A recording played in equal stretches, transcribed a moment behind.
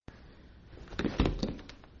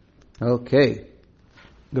Okay.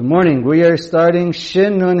 Good morning. We are starting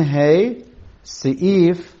Shin Nun Hey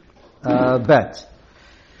Seif Bet.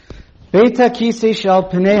 Beita Kisei Shal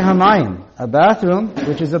Pnei Hamayim, a bathroom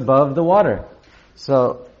which is above the water.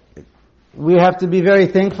 So we have to be very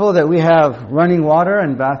thankful that we have running water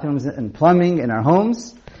and bathrooms and plumbing in our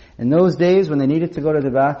homes. In those days when they needed to go to the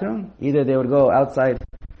bathroom, either they would go outside,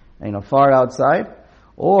 far outside,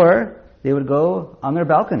 or they would go on their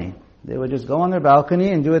balcony. They would just go on their balcony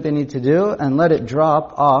and do what they need to do and let it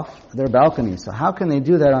drop off their balcony. So how can they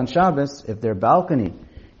do that on Shabbos if their balcony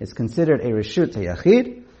is considered a Reshut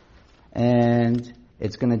HaYachid and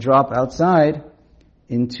it's going to drop outside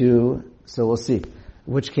into, so we'll see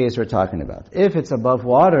which case we're talking about. If it's above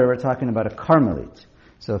water, we're talking about a Carmelite.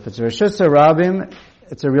 So if it's a Reshut HaRabim,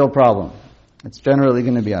 it's a real problem. It's generally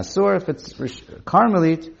going to be Asur. If it's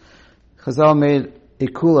Carmelite, Chazal made a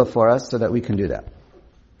kula for us so that we can do that.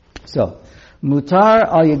 So, mutar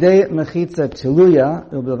al yedei mechitza teluya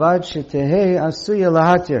ubelvad shetehei asuya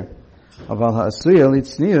lahatir, aval ha'asuya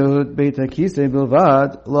litzniut beit hakisei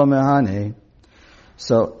bilvad lo mehane.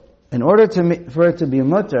 So, in order for it to be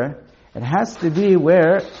mutar, it has to be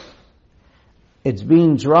where it's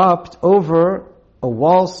being dropped over a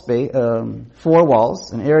wall space, 4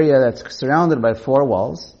 walls, an area that's surrounded by 4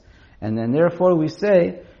 walls, and then therefore we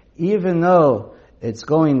say, even though it's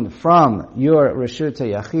going from your Reshut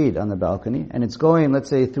HaYachid on the balcony, and it's going,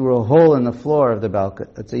 let's say, through a hole in the floor of the balcony.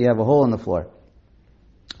 Let's say you have a hole in the floor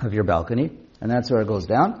of your balcony, and that's where it goes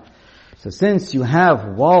down. So since you have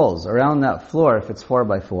walls around that floor, if it's 4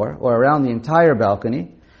 by 4, or around the entire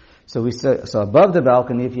balcony, so above the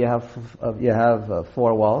balcony, if you have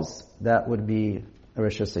 4 walls, that would be a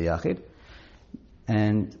Reshut HaYachid.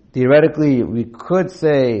 And theoretically, we could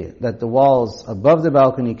say that the walls above the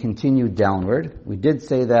balcony continue downward. We did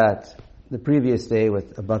say that the previous day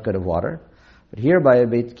with a bucket of water. But here by a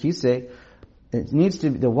Beit Kisei,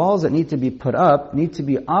 the walls that need to be put up need to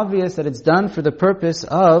be obvious that it's done for the purpose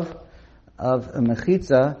of a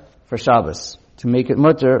mechitza for Shabbos. To make it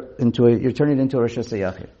mutter you're turning it into a Reshut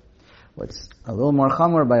HaYachid. What's a little more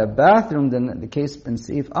chamor by a bathroom than the case in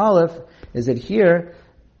Seif Aleph is that here,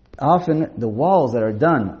 often the walls that are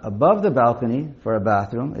done above the balcony for a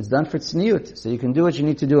bathroom is done for tzniut. So you can do what you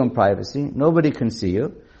need to do in privacy. Nobody can see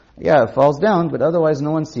you. Yeah, it falls down, but otherwise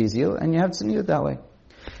no one sees you, and you have tzniut that way.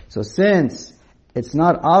 So since it's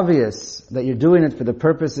not obvious that you're doing it for the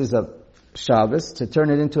purposes of Shabbos, to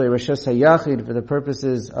turn it into a Reshut HaYachid for the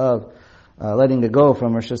purposes of letting it go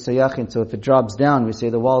from Reshut HaYachid, so if it drops down, we say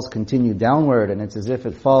the walls continue downward, and it's as if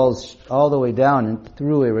it falls all the way down and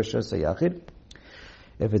through a Reshut HaYachid.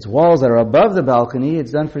 If it's walls that are above the balcony,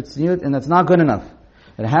 it's done for tzniut, and that's not good enough.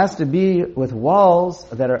 It has to be with walls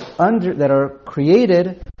that are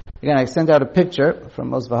created. Again, I sent out a picture from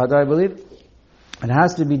Mos Vahadar, I believe. It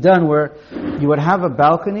has to be done where you would have a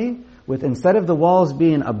balcony with, instead of the walls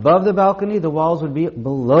being above the balcony, the walls would be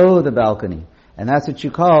below the balcony. And that's what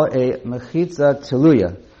you call a mechitza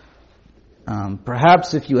teluya.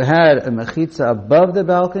 Perhaps if you had a mechitza above the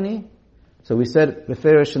balcony, so we said,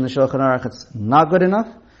 Beferish in the Shulchan Aruch, it's not good enough.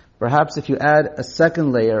 Perhaps if you add a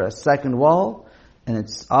second layer, a second wall, and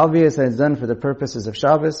it's obvious that it's done for the purposes of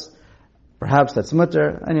Shabbos, perhaps that's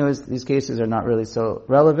mutter. Anyways, these cases are not really so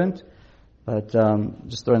relevant, but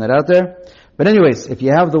just throwing that out there. But anyways, if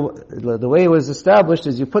you have the way it was established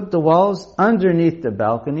is you put the walls underneath the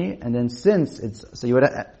balcony, and then you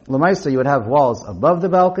would have walls above the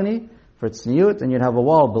balcony for tzniut, and you'd have a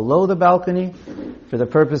wall below the balcony for the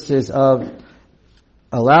purposes of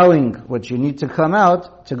allowing what you need to come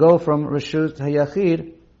out to go from Reshut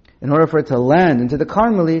HaYachid. In order for it to land into the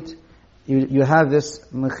Carmelite, you have this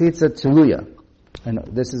mechitza teluya. And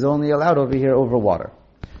this is only allowed over here over water.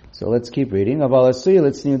 So let's keep reading. Aval asuya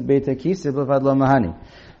litzniut beit hakisei bilvad lo mahani.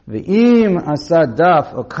 Ve'im asa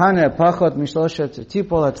daf o kaneh pachot mishloshet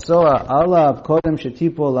tipol hatzoa alav kodem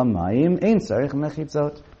shetipol lamayim ein tzarich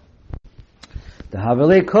mechitzot. The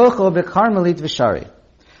Havelei Kocho beKarmelit Vishari.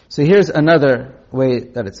 So here's another way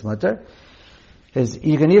that it's mutter. Is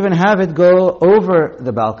you can even have it go over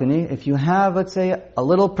the balcony if you have, let's say, a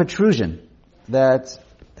little protrusion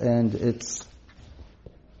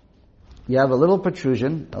you have a little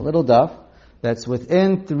protrusion, a little daf, that's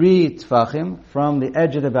within 3 tfachim from the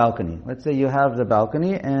edge of the balcony. Let's say you have the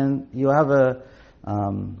balcony and you have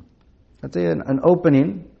let's say an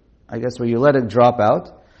opening, I guess, where you let it drop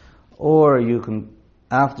out. Or you can,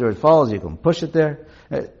 after it falls, you can push it there.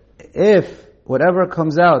 If whatever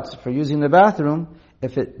comes out for using the bathroom,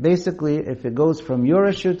 if it goes from your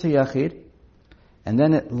Reshut HaYachid, and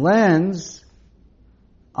then it lands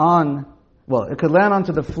it could land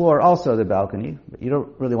onto the floor also of the balcony, but you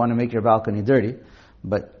don't really want to make your balcony dirty.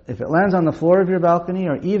 But if it lands on the floor of your balcony,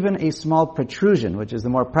 or even a small protrusion, which is the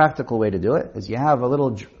more practical way to do it, is you have a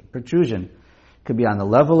little protrusion. It could be on the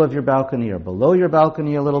level of your balcony or below your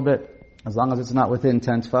balcony a little bit, as long as it's not within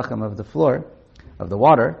 10 tefachim of the floor, of the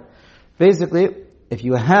water. Basically, if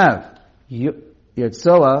you have your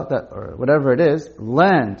tzoa, or whatever it is,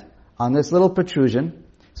 land on this little protrusion,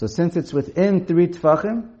 so since it's within 3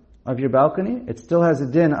 tefachim of your balcony, it still has a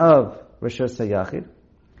din of Rishus HaYachid.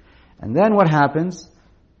 And then what happens?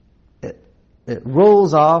 It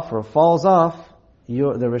rolls off or falls off the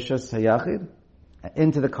Rishus HaYachid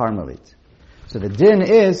into the Carmelit. So the din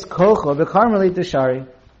is kocho b'Carmelit d'shari.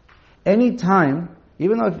 Any time,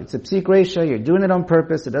 even though if it's a psik reisha, you're doing it on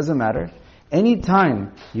purpose, it doesn't matter. Any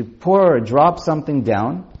time you pour or drop something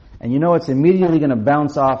down, and you know it's immediately going to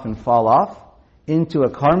bounce off and fall off into a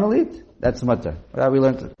Carmelit, that's mutter. That we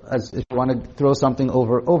learned as if you want to throw something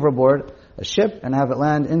overboard a ship and have it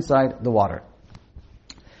land inside the water.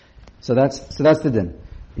 So that's the din.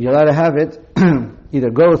 You're allowed to have it either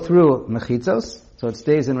go through mechitzos, so it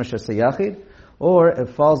stays in Rishus HaYachid, or it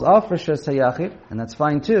falls off Rishus HaYachid, and that's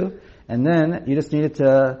fine too, and then you just need it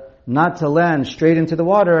to, not to land straight into the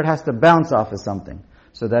water, it has to bounce off of something,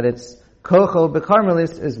 so that it's kocho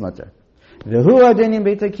b'Carmelis is mutter. V'hu adenim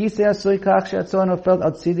beit hakisei asui kach she'atzoa nofelt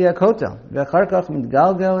al tzidi hakotel, v'achar kach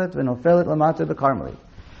mitgalgelet v'nofelet lamata b'Carmelit.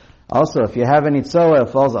 Also, if you have any tzoa, it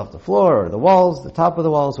falls off the floor, or the walls, the top of the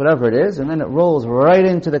walls, whatever it is, and then it rolls right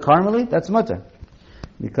into the Carmelit, that's mutter.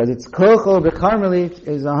 Because it's kocho b'Carmelit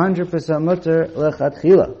is 100% mutter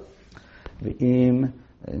lechatchila. In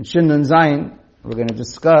Shin Nun Zayin, we're going to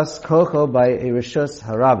discuss kocho by a Rishus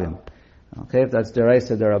Harabim. Okay, if that's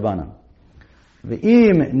deraisa derabanan.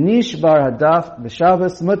 V'im nishbar hadaf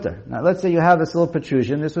b'Shabbos mutter. Now let's say you have this little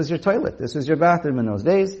protrusion, this was your toilet, this was your bathroom in those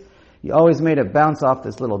days, you always made it bounce off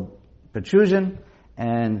this little protrusion,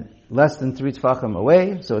 and less than 3 tefachim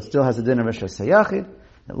away, so it still has a din of Rishus HaYachid,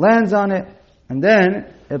 it lands on it, and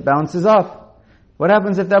then it bounces off. What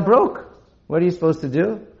happens if that broke? What are you supposed to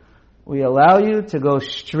do? We allow you to go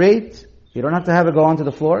straight. You don't have to have it go onto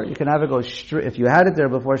the floor. You can have it go straight. If you had it there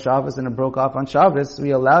before Shabbos and it broke off on Shabbos,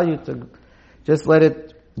 we allow you to just let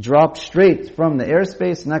it drop straight from the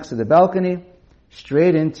airspace next to the balcony,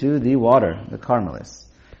 straight into the water, the Carmelis.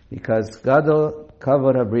 Because Gadol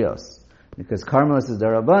Kavod HaBrios. Because Carmelis is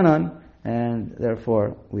Darabanan, and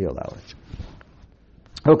therefore we allow it.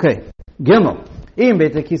 Okay. Gimel. Im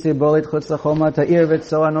beit hakisei bolit chutz lachoma ta'ir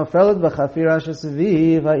v'tzoa nofelet b'chafira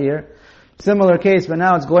shesviv ha'ir. Similar case, but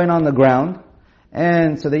now it's going on the ground.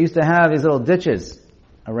 And so they used to have these little ditches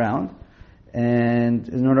around. And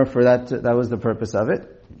in order for that was the purpose of it.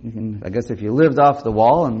 I guess if you lived off the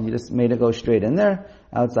wall and you just made it go straight in there,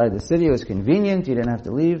 outside the city, it was convenient. You didn't have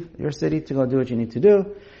to leave your city to go do what you need to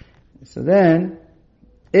do. So then,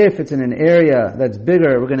 if it's in an area that's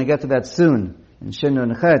bigger, we're going to get to that soon, in Shin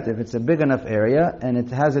Nun Chet, if it's a big enough area, and it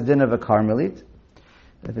has a din of a Carmelit,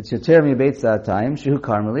 if it's Yoter Mibeitz that time, Shehu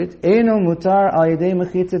Carmelit, Eino Mutar Al Yedei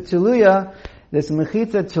Mechitza Tuluya, this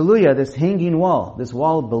Mechitza Tuluya, this hanging wall, this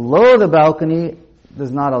wall below the balcony,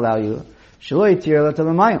 does not allow you.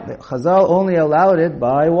 Chazal only allowed it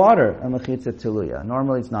by water, a Mechitza Tuluya.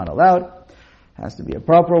 Normally it's not allowed. It has to be a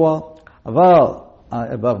proper wall. Aval,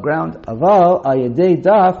 above ground. Aval, ayedei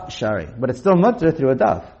daf, shari. But it's still mutter through a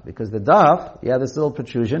daf. Because the daf, you have this little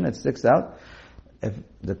protrusion, it sticks out. If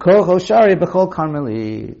the kocho shari b'chol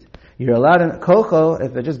Carmelit. You're allowed in kocho,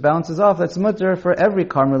 if it just bounces off, that's mutter for every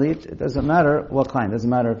Carmelit. It doesn't matter what kind. It doesn't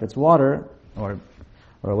matter if it's water or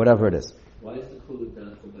whatever it is. Why is the kula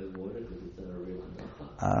dafka by water? Because it's not a real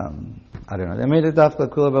dafka. I don't know. They made it dafka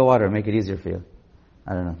kula by water, make it easier for you.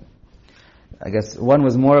 I don't know. I guess one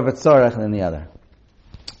was more of a tzorech than the other.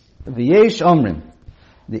 V'yesh omrim.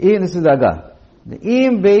 This is Aga. The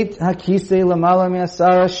im beit hakisei lamala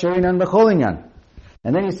mi'asara sherinan b'chol inyan.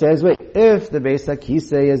 And then he says, wait, if the beit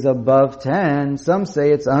hakisei is above 10, some say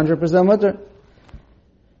it's 100% mutter.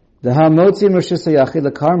 The hamotzi Rishus HaYachid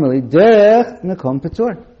l'Carmeli derech mekom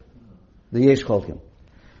petur. The yesh cholkim.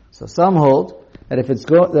 So some hold that if it's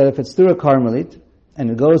through a Carmelit and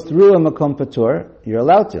it goes through a makom patur, you're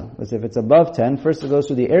allowed to. Because if it's above 10, first it goes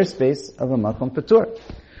through the airspace of a makom patur.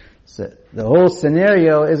 So the whole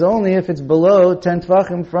scenario is only if it's below 10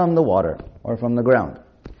 tvachim from the water or from the ground.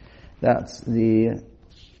 That's the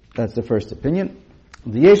first opinion.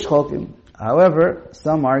 The yesh cholkim. However,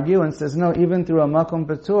 some argue and says no, even through a makom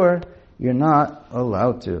patur, you're not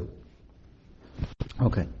allowed to.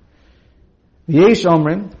 Okay. Yesh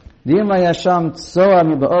omrim, Dima yasham tsoa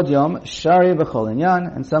mi ba'od yom, shari b'chol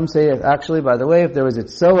inyan, and some say, actually, by the way, if there was a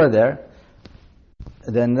tsoa there,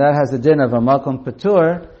 then that has a din of a makom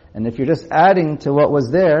patur, and if you're just adding to what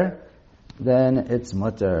was there, then it's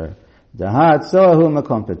mutter. Dahat soahu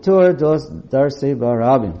makom petur dos darse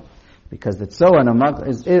barabim. Because the tzoa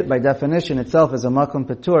is it by definition itself is a makom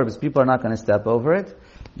petur, because people are not going to step over it.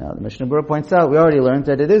 Now the Mishnah Berurah points out, we already learned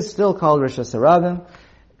that it is still called Rosh Hashanah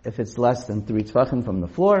if it's less than 3 tefachim from the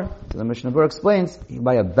floor. So the Mishnah Berurah explains,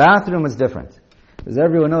 by a bathroom it's different. Because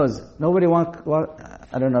everyone knows, nobody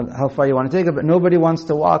I don't know how far you want to take it, but nobody wants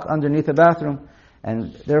to walk underneath a bathroom.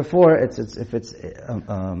 And therefore, if it's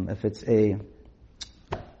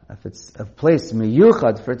a place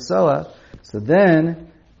miyuchad for tzoa, so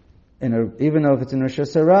then, even though if it's in Rosh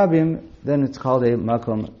Hashanah, then it's called a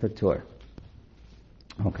makom petur.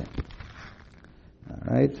 Okay.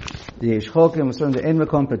 Alright. The Yesh Chokim was from the in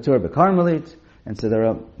makom petur bekarmelit, and so the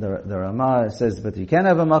Ramah says, but you can't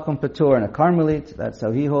have a makom petur and a karmelit. That's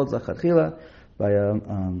how he holds lachatchila.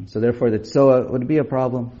 So therefore, the tzoa would be a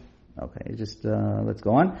problem. Okay, just let's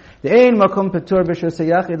go on. The ein makom petur b'shus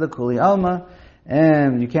hayachid lekuli alma,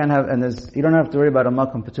 and you can't have, you don't have to worry about a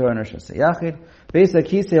makom petur and rishus hayachid. Beis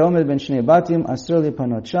hakisei omed ben shnei batim asur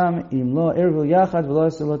lipanot sham im lo ervu yachad v'lo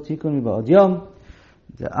asur lo tikun miba'od yom.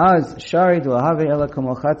 De'az shari du'ahave ela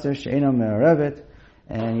kamo chatzer she'ena me'arevet,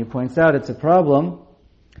 and he points out it's a problem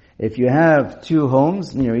if you have 2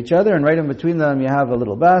 homes near each other and right in between them you have a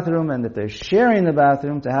little bathroom, and that they're sharing the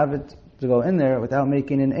bathroom, to have it to go in there without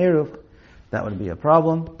making an eruv, that would be a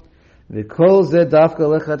problem. V'kol zeh dafka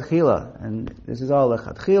lechatchila, and this is all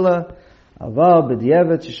lechatchila. Aval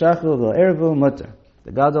b'diavad sheshachu v'lo ervu mutter.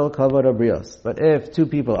 The gadol kavod abrios. But if 2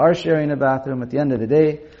 people are sharing a bathroom, at the end of the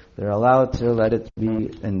day, they're allowed to let it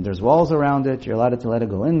be, and there's walls around it, you're allowed to let it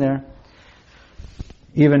go in there.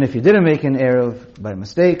 Even if you didn't make an eruv by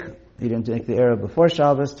mistake, you didn't make the eruv before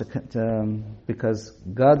Shabbos, because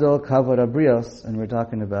gadol kavod abrios, and we're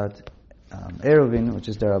talking about eruvin, which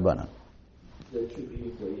is derabana.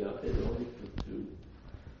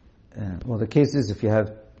 Well, the case is if you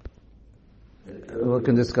have, we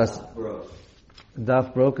can discuss.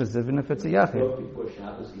 Daf broke is even if it's a yachid.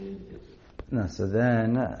 No, so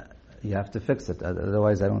then you have to fix it.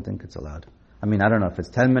 Otherwise, I don't think it's allowed. I mean, I don't know if it's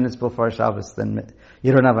 10 minutes before Shabbos, then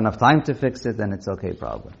you don't have enough time to fix it, then it's okay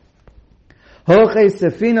probably. Hochei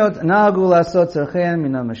sefinot nagu lasot tzarchein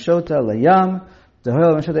min hameshota layam.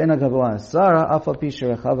 Dehoel hameshota ena gavoa asara afal pi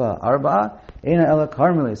sherechava arba'a ena ela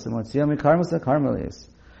karmelis umotzia mikarmelis karmelis.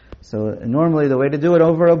 So normally the way to do it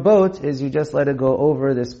over a boat is you just let it go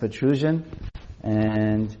over this protrusion,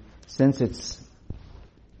 and since it's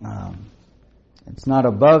not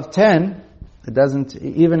above 10, it doesn't,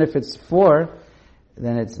 even if it's 4,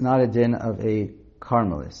 then it's not a din of a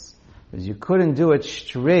karmelis. Because you couldn't do it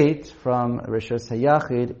straight from Rishos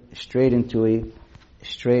HaYachid straight into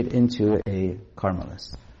a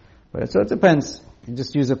karmelis. But so it depends. You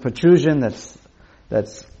just use a protrusion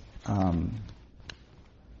that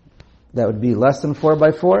would be less than 4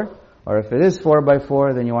 by 4, or if it is 4 by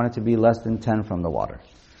 4, then you want it to be less than 10 from the water.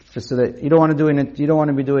 Just so that you don't want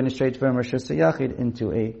to be doing it straight from Rishos HaYachid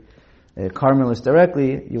into a karmelis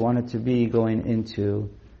directly. You want it to be going into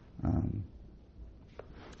a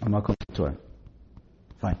makom petur.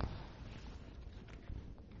 Fine.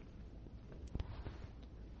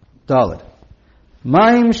 Daled.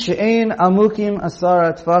 Mayim she'ein amukim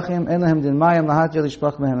asara tfachim en lahem din mayim lahatya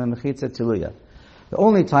lishpach mehem mechitza tiluya. The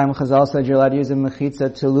only time Chazal said you're allowed to use a mechitza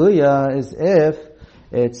tiluya is if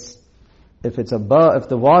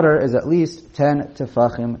the water is at least 10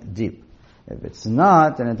 tefachim deep. If it's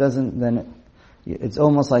not, then it's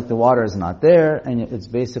almost like the water is not there, and it's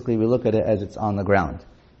basically, we look at it as it's on the ground.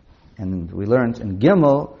 And we learned in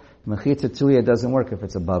Gimel, mechitza tiluya doesn't work if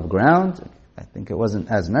it's above ground. I think it wasn't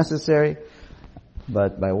as necessary,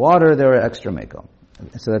 but by water there are extra meko.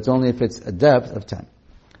 So that's only if it's a depth of 10.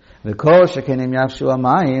 V'kol shekenim yavshu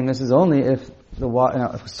amayim, this is only if the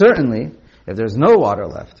water, certainly, if there's no water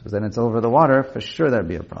left, because then it's over the water, for sure that'd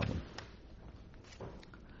be a problem.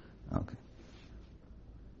 Okay.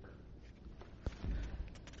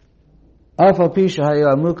 Afal pi shehayu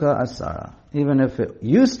amuka asara. Even if it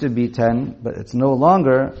used to be 10, but it's no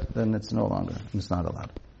longer, then it's no longer. It's not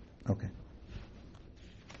allowed. Okay.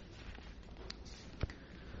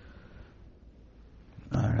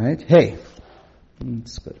 Alright. Hey.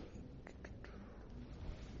 That's good.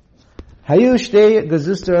 Hayu shtei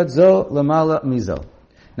gezusterat zo lamala mizo.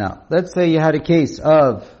 Now, let's say you had a case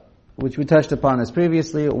of, which we touched upon this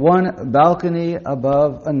previously, one balcony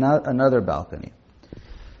above another balcony.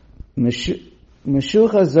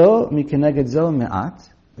 Meshucha zo mikeneged zo me'at,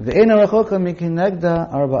 ve'ena rachoka mikenegda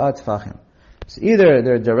arba'at tfachim. So either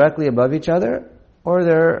they're directly above each other, or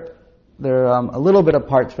they're a little bit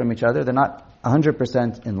apart from each other. They're not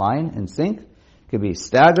 100% in line, in sync. It could be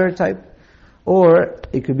staggered type. Or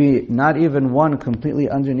it could be not even one completely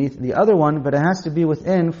underneath the other one, but it has to be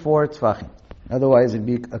within 4 tfachim. Otherwise it'd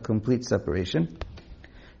be a complete separation.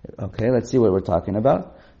 Okay, let's see what we're talking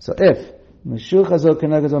about. So if משוך הזו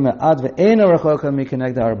כנגד זו מעט ואינו רחוק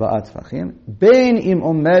מכנגד 4 טפחים, בין אם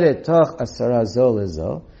עומדת תוך 10 זו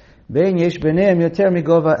לזו, בין יש ביניהם יותר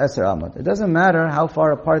מגובה 10 אמות. It doesn't matter how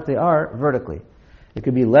far apart they are vertically. It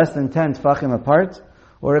could be less than 10 tfachim apart,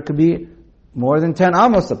 or it could be more than 10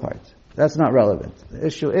 amos apart. That's not relevant. The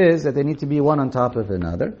issue is that they need to be one on top of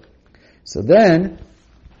another. So then,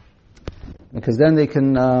 because then they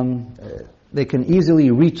can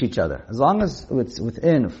easily reach each other. As long as it's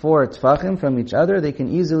within 4 tfachim from each other, they can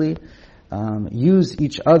easily use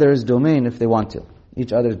each other's domain if they want to.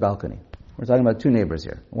 Each other's balcony. We're talking about 2 neighbors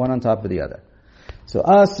here, one on top of the other. So,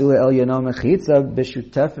 asu el yano mechitza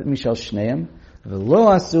b'shutefet mishal shneim, v'lo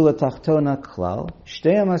asu l'tachtona klal,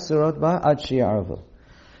 shteim asurot ba ad shi'arvu.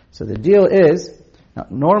 So the deal is, now,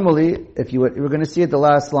 normally, if you were going to see at the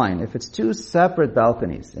last line, if it's 2 separate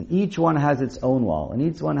balconies, and each one has its own wall, and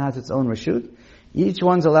each one has its own reshut, each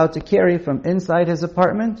one's allowed to carry from inside his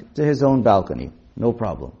apartment to his own balcony. No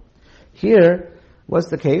problem. Here, what's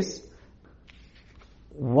the case?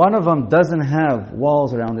 One of them doesn't have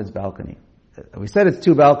walls around its balcony. We said it's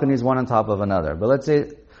 2 balconies, one on top of another. But let's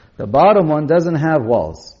say the bottom one doesn't have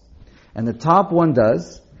walls, and the top one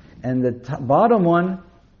does, and the bottom one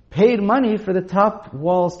paid money for the top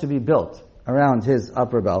walls to be built around his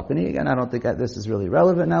upper balcony. Again, I don't think this is really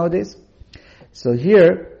relevant nowadays. So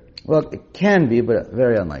here, well, it can be, but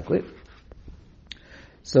very unlikely.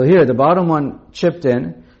 So here, the bottom one chipped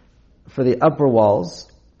in for the upper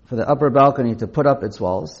walls, for the upper balcony to put up its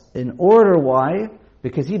walls. In order, why?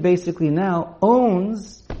 Because he basically now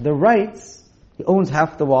owns the rights. He owns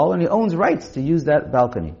half the wall, and he owns rights to use that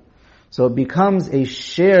balcony. So it becomes a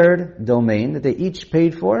shared domain that they each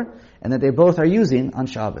paid for and that they both are using on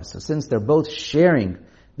Shabbos. So since they're both sharing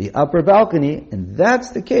the upper balcony, and that's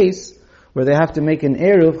the case where they have to make an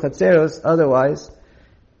eruv chatzeros, otherwise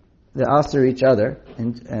they aser each other,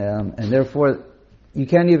 and therefore you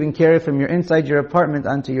can't even carry from your inside your apartment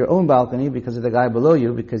onto your own balcony because of the guy below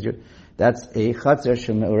you, because that's a chatzer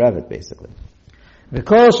sheme'urevet basically. And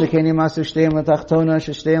kol shekain,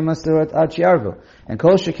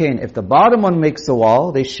 if the bottom one makes the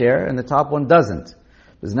wall, they share, and the top one doesn't.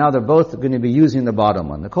 Because now they're both going to be using the bottom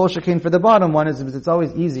one. The kol shekain for the bottom one is because it's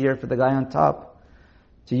always easier for the guy on top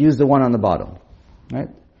to use the one on the bottom. Right?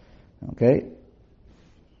 Okay?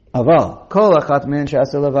 Aval, kol achat min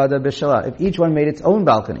she'asa levada b'shala. If each one made its own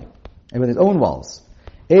balcony, and with its own walls,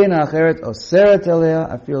 eina acheret oseret elea,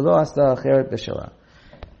 afil lo asta acheret b'shala.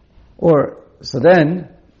 Or, so then,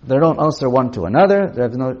 they don't answer one to another.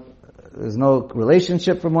 There's no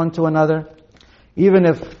relationship from one to another. Even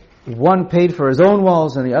if one paid for his own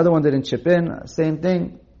walls and the other one didn't chip in, same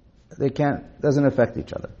thing. Doesn't affect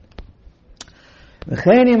each other.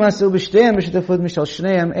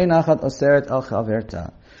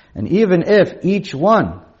 And even if each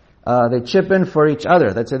one, they chip in for each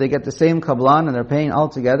other, let's say they get the same kablan and they're paying all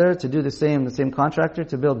together to do the same contractor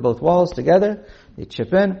to build both walls together, they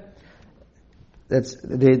chip in.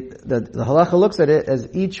 The halacha looks at it as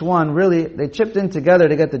each one really, they chipped in together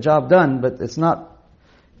to get the job done, but it's not,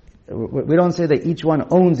 we don't say that each one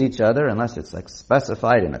owns each other unless it's like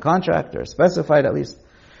specified in a contract, or specified at least.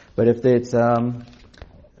 But if it's,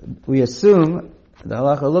 we assume, the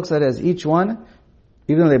halacha looks at it as each one,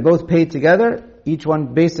 even though they both paid together, each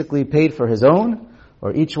one basically paid for his own,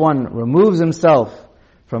 or each one removes himself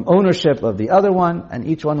from ownership of the other one, and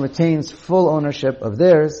each one retains full ownership of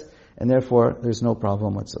theirs, and therefore there's no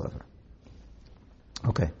problem whatsoever.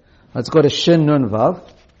 Okay, let's go to Shin Nun Vav.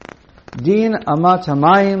 Din amat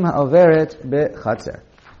hamayim ha'overet bechatzer.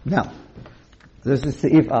 Now, this is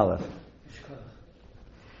Seif Aleph.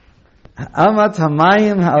 Amat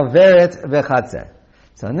hamayim ha'overet bechatzer.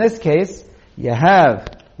 So in this case, you have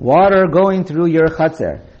water going through your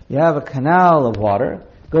chatzer. You have a canal of water,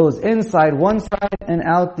 goes inside one side and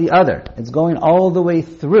out the other. It's going all the way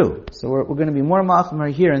through. So we're going to be more machmer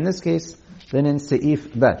here in this case than in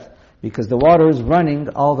Seif Bet, because the water is running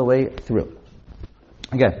all the way through.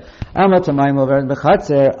 Again,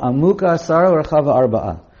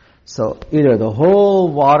 so either the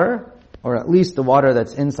whole water, or at least the water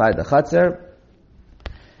that's inside the chatzer,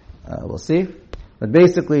 we'll see. But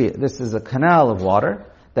basically, this is a canal of water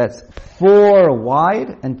that's 4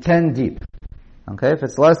 wide and 10 deep. Okay, if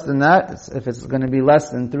it's less than that, if it's going to be less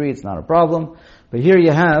than 3, it's not a problem. But here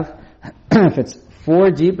you have, if it's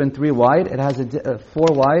 4 deep and 3 wide, it has a 4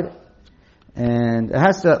 wide, and it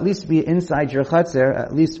has to at least be inside your chatzer,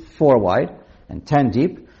 at least 4 wide and 10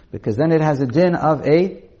 deep, because then it has a din of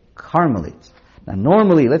a carmelite. Now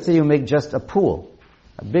normally, let's say you make just a pool,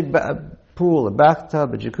 a big pool, a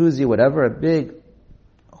bathtub, a jacuzzi, whatever, a big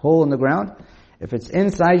hole in the ground. If it's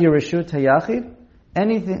inside your Reshut HaYachid,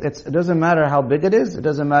 anything, it doesn't matter how big it is, it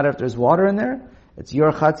doesn't matter if there's water in there, it's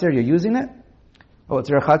your Chatzir, you're using it. Oh, it's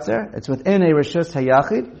your Chatzir, it's within a Reshut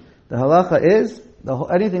HaYachid. The halacha is,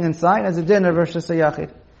 anything inside has a din of Reshut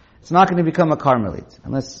HaYachid. It's not going to become a carmelite,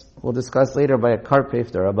 unless we'll discuss later by a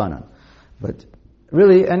karpef or rabbanan. But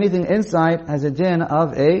really, anything inside has a din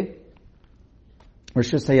of a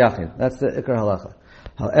Reshut HaYachid. That's the Ikar halacha.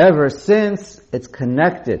 However, since it's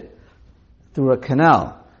connected through a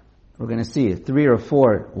canal, we're going to see 3 or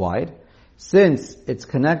 4 wide, since it's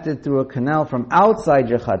connected through a canal from outside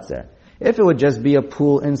your Chatzir, if it would just be a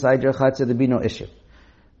pool inside your Chatzir, there'd be no issue.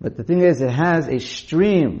 But the thing is, it has a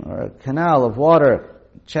stream or a canal of water,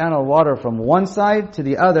 channel water from one side to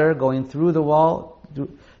the other, going through the wall,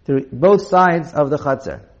 through both sides of the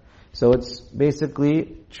Chatzir. So it's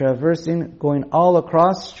basically traversing, going all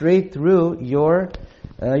across, straight through your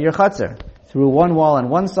Chatzir, through one wall on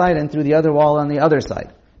one side and through the other wall on the other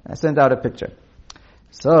side. I sent out a picture.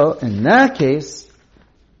 So in that case,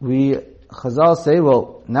 Chazal say,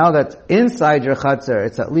 well, now that inside your Chatzir,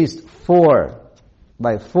 it's at least 4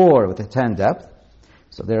 by 4 with a 10 depth.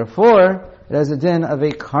 So therefore, it has a din of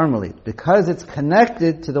a carmelite, because it's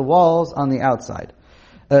connected to the walls on the outside.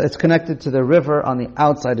 It's connected to the river on the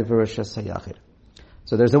outside of Reshut HaYachid.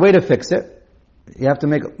 So there's a way to fix it. You have to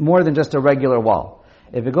make more than just a regular wall.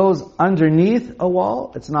 If it goes underneath a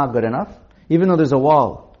wall, it's not good enough. Even though there's a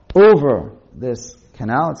wall over this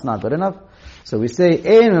canal, it's not good enough. So we say,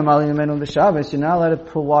 you're not allowed to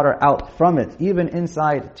pull water out from it, even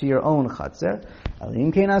inside to your own Chatzir.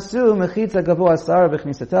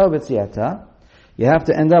 You have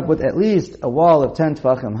to end up with at least a wall of 10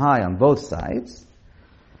 tefachim high on both sides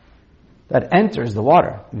that enters the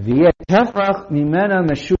water.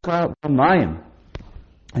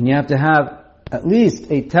 And you have to have at least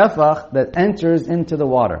a tefach that enters into the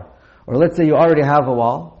water. Or let's say you already have a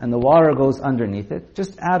wall and the water goes underneath it.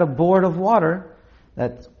 Just add a board of water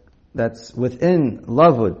that's within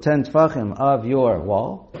lavud, 10 tefachim of your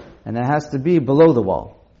wall, and it has to be below the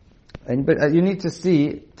wall. But you need to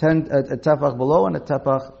see a tefach below and a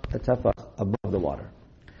tefach above the water.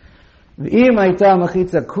 And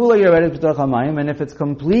if it's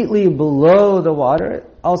completely below the water,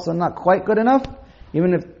 also not quite good enough,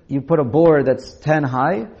 even if you put a board that's 10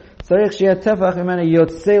 high, you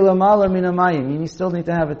still need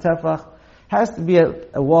to have a tefach. Has to be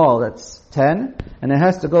a wall that's 10, and it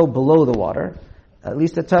has to go below the water, at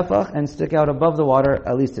least a tefach, and stick out above the water,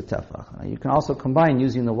 at least a tefach. You can also combine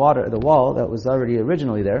using the wall that was already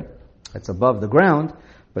originally there, it's above the ground,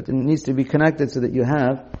 but it needs to be connected so that you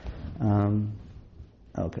have,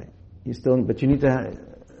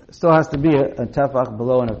 still has to be a tefach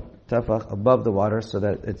below and a tefach above the water, so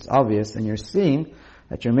that it's obvious, and you're seeing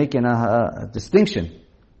that you're making a distinction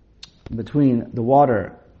between the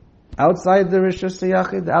water outside the Reshut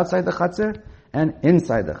HaYachid, outside the Chatzir, and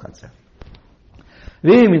inside the Chatzir.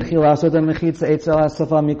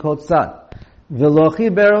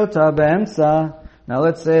 Now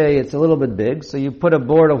let's say it's a little bit big, so you put a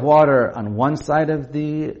board of water on one side of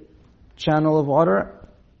the channel of water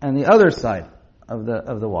and the other side of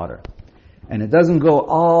the water. And it doesn't go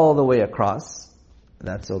all the way across.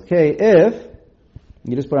 That's okay if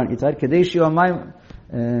you just put on each side. You're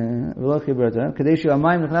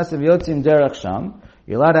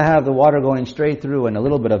allowed to have the water going straight through and a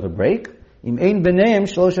little bit of a break. As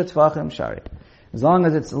long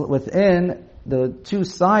as it's within the 2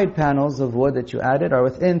 side panels of wood that you added are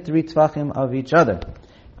within 3 tefachim of each other.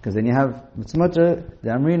 Because then you have mitzmuter, the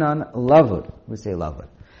amrinan, lavud. We say lavud.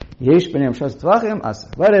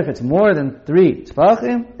 But if it's more than 3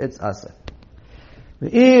 tefachim, it's asr.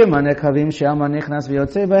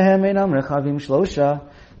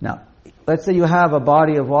 Now, let's say you have a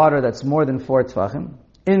body of water that's more than 4 tefachim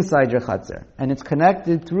inside your chatzir, and it's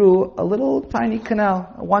connected through a little tiny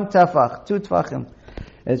canal, 1 tefach, 2 tefachim.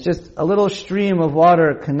 It's just a little stream of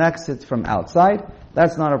water connects it from outside.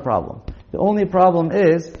 That's not a problem. The only problem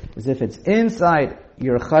is if it's inside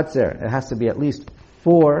your chatzir, it has to be at least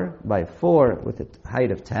 4 by 4 with a height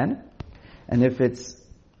of 10, and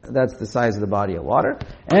that's the size of the body of water.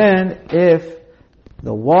 And if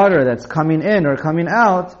the water that's coming in or coming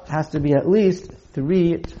out has to be at least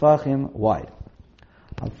 3 tefachim wide.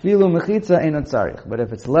 But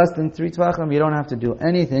if it's less than 3 tefachim, you don't have to do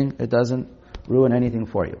anything. It doesn't ruin anything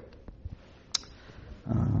for you.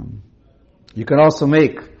 You can also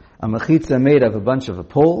make a mechitza made of a bunch of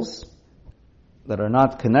poles that are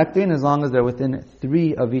not connecting, as long as they're within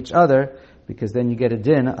 3 of each other, because then you get a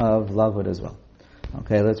din of lavud as well.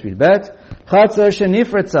 Okay, let's read bet. Chatzar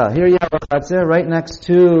shenifritza. Here you have a chatzar right next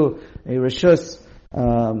to a rishus,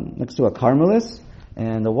 next to a carmelis,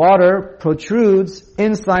 and the water protrudes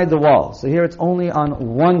inside the wall. So here it's only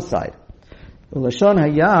on one side. Ulashon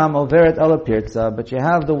hayam overet ala pirtza, but you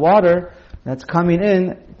have the water that's coming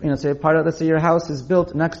in. Say let's say your house is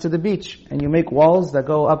built next to the beach, and you make walls that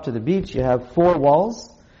go up to the beach. You have 4 walls,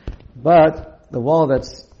 but the wall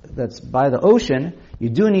that's by the ocean, you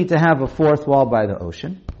do need to have a 4th wall by the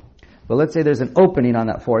ocean. But let's say there's an opening on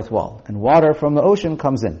that 4th wall, and water from the ocean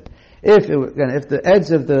comes in. If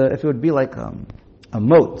it would be like a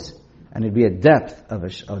moat, and it'd be a depth of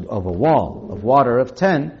a wall of water of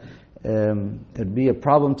 10, it'd be a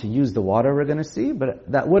problem to use the water we're going to see,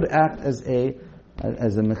 but that would act as a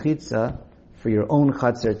mechitza for your own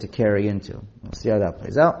chatzar to carry into. We'll see how that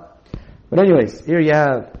plays out. But anyways, here you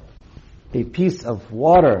have a piece of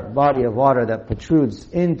water, body of water that protrudes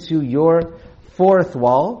into your 4th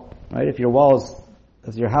wall, right? If your house,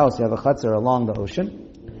 you have a chatzar along the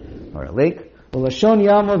ocean or a lake. Ulashon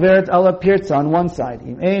yam overet ala pirtza on one side.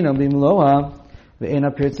 Im eina bimloa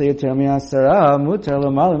ve'ena pirtza yoter mi'asara mutar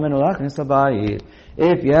l'mal min ulachnis habayit.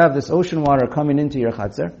 If you have this ocean water coming into your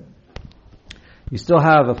chatzar, you still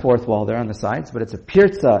have a 4th wall there on the sides, but it's a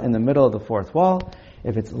pirtza in the middle of the 4th wall.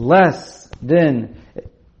 If it's less than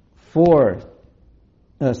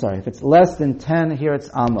if it's less than 10, here it's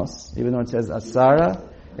amos. Even though it says asara,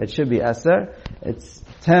 it should be eser. It's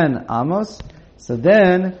 10 amos. So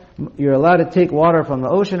then, you're allowed to take water from the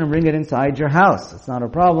ocean and bring it inside your house. It's not a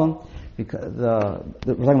problem, because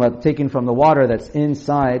we're talking about taking from the water that's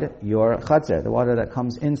inside your chatzar, the water that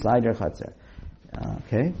comes inside your chatzar.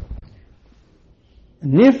 Okay?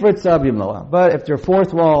 Nifritza bimloa. But if your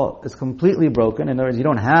 4th wall is completely broken, in other words, you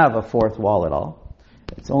don't have a 4th wall at all,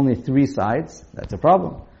 it's only 3 sides, that's a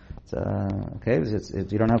problem. It's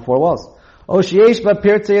you don't have 4 walls. Or you have a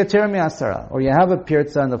pirtza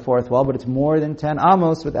in the 4th wall, but it's more than 10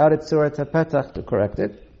 amos without a tzura petach to correct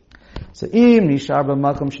it. So im nishar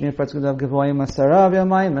b'makom shnifratz gudav gavoyim asara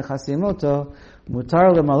v'yamayim mechasimoto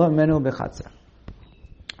mutar lemalot menu bechatzar.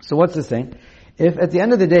 So what's this saying? If at the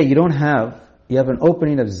end of the day you have an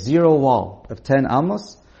opening of 0 wall of 10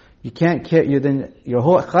 amos, you can't carry, then your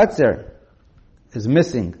whole chatzar is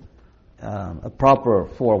missing a proper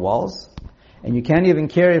 4 walls, and you can't even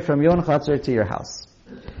carry it from your own chatzar to your house.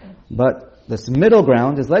 But this middle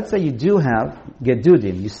ground is, let's say you do have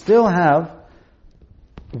gedudim, you still have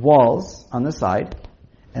walls on the side,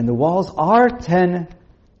 and the walls are 10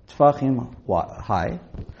 tfachim high,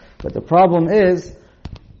 but the problem is,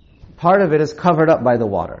 part of it is covered up by the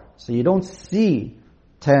water. So you don't see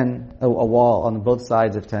a wall on both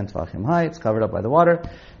sides of 10 tfachim high, it's covered up by the water.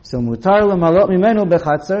 So mutar lemalot mimenu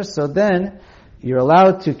bechatzar, so then you're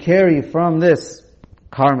allowed to carry from this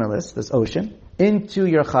carmelis, this ocean, into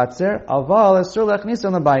your chatzar, aval asur lechnis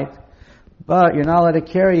on the bite, but you're not allowed to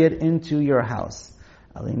carry it into your house.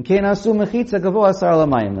 Unless you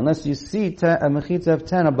see a mechitza of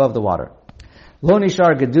 10 above the water. Lo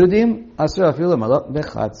nishar gedudim asur afilu malot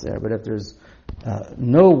bechatzar. But if there's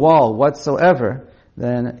no wall whatsoever,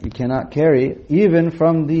 then you cannot carry even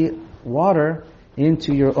from the water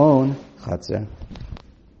into your own chatzar.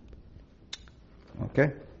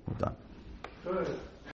 Okay, we're done.